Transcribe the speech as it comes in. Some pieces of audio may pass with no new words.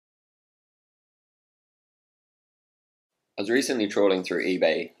I was recently trawling through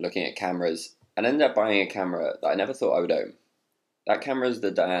eBay looking at cameras and ended up buying a camera that I never thought I would own. That camera is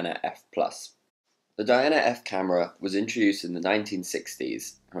the Diana F+. The Diana F camera was introduced in the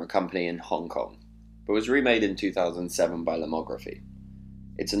 1960s from a company in Hong Kong, but was remade in 2007 by Lomography.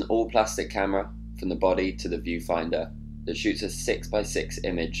 It's an all-plastic camera from the body to the viewfinder that shoots a 6x6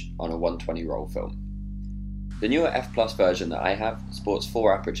 image on a 120 roll film. The newer F Plus version that I have sports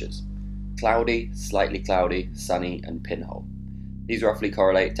 4 apertures: cloudy, slightly cloudy, sunny, and pinhole. These roughly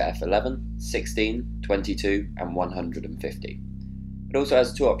correlate to f11, 16, 22, and 150. It also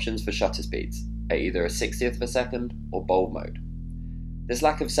has 2 options for shutter speeds, at either a 60th of a second or bulb mode. This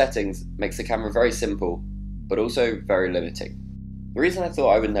lack of settings makes the camera very simple, but also very limiting. The reason I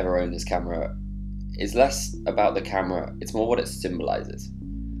thought I would never own this camera is less about the camera, it's more what it symbolizes.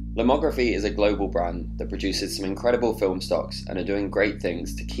 Lomography is a global brand that produces some incredible film stocks and are doing great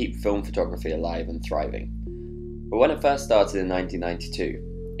things to keep film photography alive and thriving. But when it first started in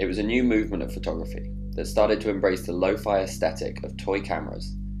 1992, it was a new movement of photography that started to embrace the lo-fi aesthetic of toy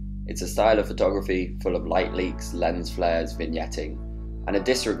cameras. It's a style of photography full of light leaks, lens flares, vignetting, and a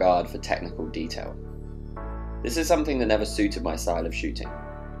disregard for technical detail. This is something that never suited my style of shooting.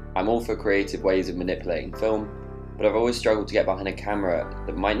 I'm all for creative ways of manipulating film, but I've always struggled to get behind a camera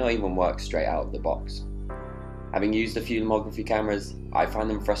that might not even work straight out of the box. Having used a few Lomography cameras, I find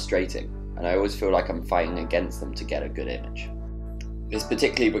them frustrating, and I always feel like I'm fighting against them to get a good image. This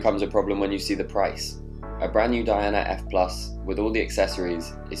particularly becomes a problem when you see the price. A brand new Diana F Plus with all the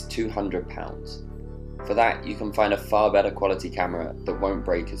accessories is £200. For that, you can find a far better quality camera that won't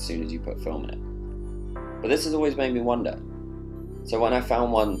break as soon as you put film in it. But this has always made me wonder. So when I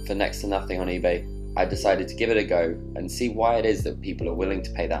found one for next to nothing on eBay, I decided to give it a go and see why it is that people are willing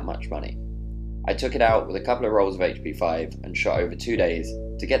to pay that much money. I took it out with a couple of rolls of HP5 and shot over 2 days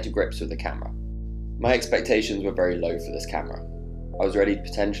to get to grips with the camera. My expectations were very low for this camera. I was ready to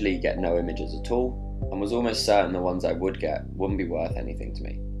potentially get no images at all, and was almost certain the ones I would get wouldn't be worth anything to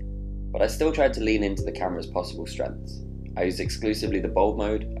me. But I still tried to lean into the camera's possible strengths. I used exclusively the bulb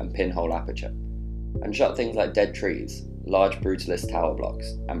mode and pinhole aperture, and shot things like dead trees, large brutalist tower blocks,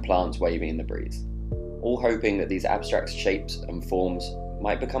 and plants waving in the breeze, all hoping that these abstract shapes and forms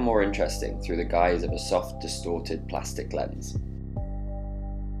might become more interesting through the guise of a soft, distorted plastic lens.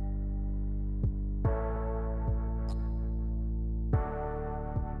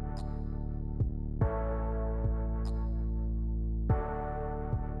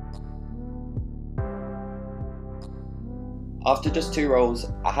 After just 2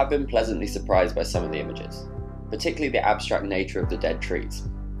 rolls, I have been pleasantly surprised by some of the images, particularly the abstract nature of the dead trees.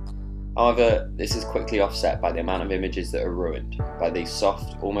 However, this is quickly offset by the amount of images that are ruined by the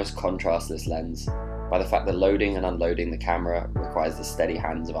soft, almost contrastless lens, by the fact that loading and unloading the camera requires the steady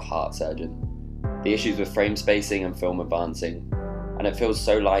hands of a heart surgeon, the issues with frame spacing and film advancing, and it feels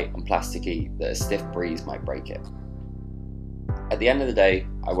so light and plasticky that a stiff breeze might break it. At the end of the day,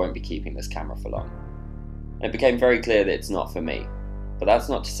 I won't be keeping this camera for long. And it became very clear that it's not for me, but that's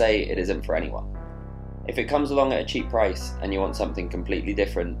not to say it isn't for anyone. If it comes along at a cheap price and you want something completely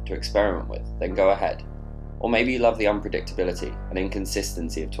different to experiment with, then go ahead. Or maybe you love the unpredictability and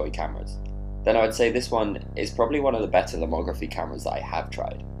inconsistency of toy cameras. Then I would say this one is probably one of the better Lomography cameras that I have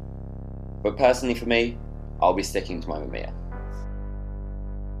tried. But personally for me, I'll be sticking to my Mamiya.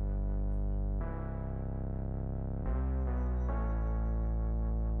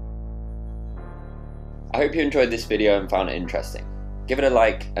 I hope you enjoyed this video and found it interesting. Give it a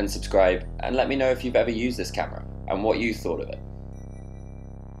like and subscribe, and let me know if you've ever used this camera and what you thought of it.